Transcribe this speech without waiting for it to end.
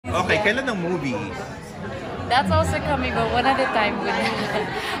Okay, kailan ang movies? That's also coming, but one at a time.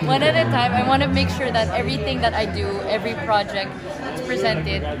 One at a time. I want to make sure that everything that I do, every project that's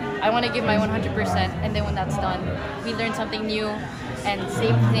presented, I want to give my 100%. And then when that's done, we learn something new. And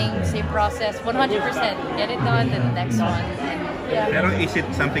same thing, same process, 100%. Get it done, then the next one. And yeah. Pero is it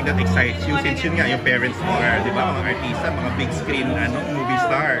something that excites you? Since yun nga, yung parents mo are, di ba, mga artista, mga big screen movie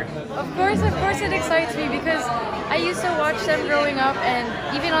stars. Of course it excites me because I used to watch them growing up, and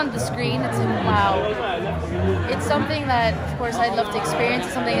even on the screen, it's like, wow. It's something that, of course, I'd love to experience.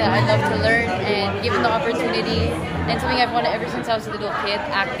 It's something that I'd love to learn, and given the opportunity, and something I've wanted ever since I was a little kid,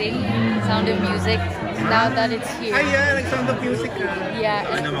 acting, Sound of Music. Now that it's here. Ayan, Sound of Music ka. Yeah.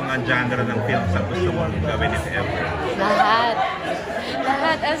 Ano mga genre ng film sa gusto mong gawin if ever? Lahat.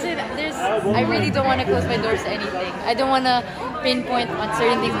 As in, I really don't want to close my doors to anything. I don't want to pinpoint on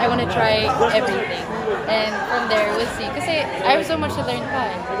certain things. I want to try everything. And from there, we'll see. Kasi I have so much to learn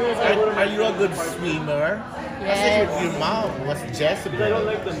pa. Are you a good swimmer? Yes. Your mom was Dyesebel.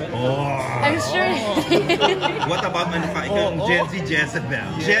 Oh. I'm sure. What about Gen Z Dyesebel?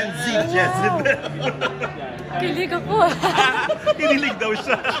 Gen Z Dyesebel. Kilig ako. Kinilig daw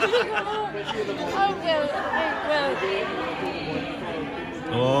siya. Oh, well.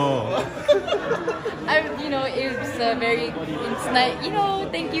 Oh. It's very, it's nice,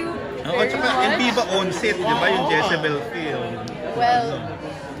 thank you very Tsaka, much. and VIVA owns it, di ba, yung Dyesebel film? Well,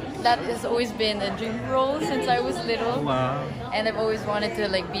 that has always been a dream role since I was little. Wow. And I've always wanted to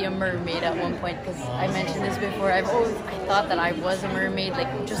be a mermaid at one point, because I mentioned this before. I thought that I was a mermaid,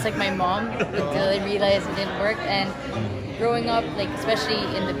 just like my mom, until I realized it didn't work. And growing up, especially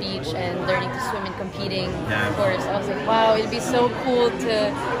in the beach and learning to swim and competing, of course, I was like, wow, it'd be so cool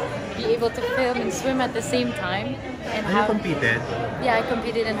to be able to film and swim at the same time. And you competed? Yeah, I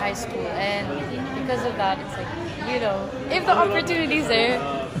competed in high school, and because of that, it's if the opportunity's there,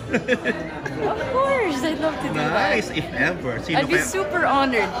 of course, I'd love to do that. Nice, if ever. I'd be super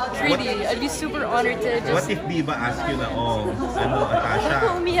honored, really. I'd be super honored to just... What if VIVA asked you na,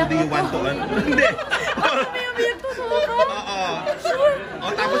 Atasha, who do you want to... Hindi. Umiyak to sobra? Oo. Sure.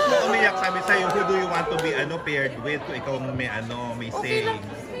 Tapos mo umiyak, sabi sa'yo, who do you want to be paired with? Kung ikaw may say. Okay lang.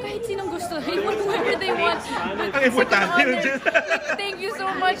 Kahit sinong gusto, whoever they want. Ang importante yun dyan. Thank you so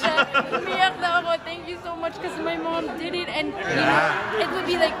much. Umiyak na ako. Thank you so much because my mom did it. And it would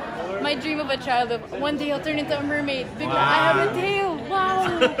be like my dream of a child of one day I'll turn into a mermaid. Because I have a tail. Wow.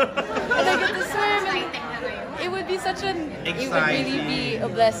 And I get to swim. And it would be such an... Exciting. It would really be a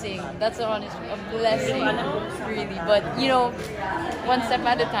blessing. That's a blessing. Really. But, one step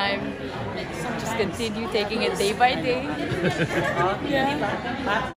at a time. Just continue taking it day by day. Yeah.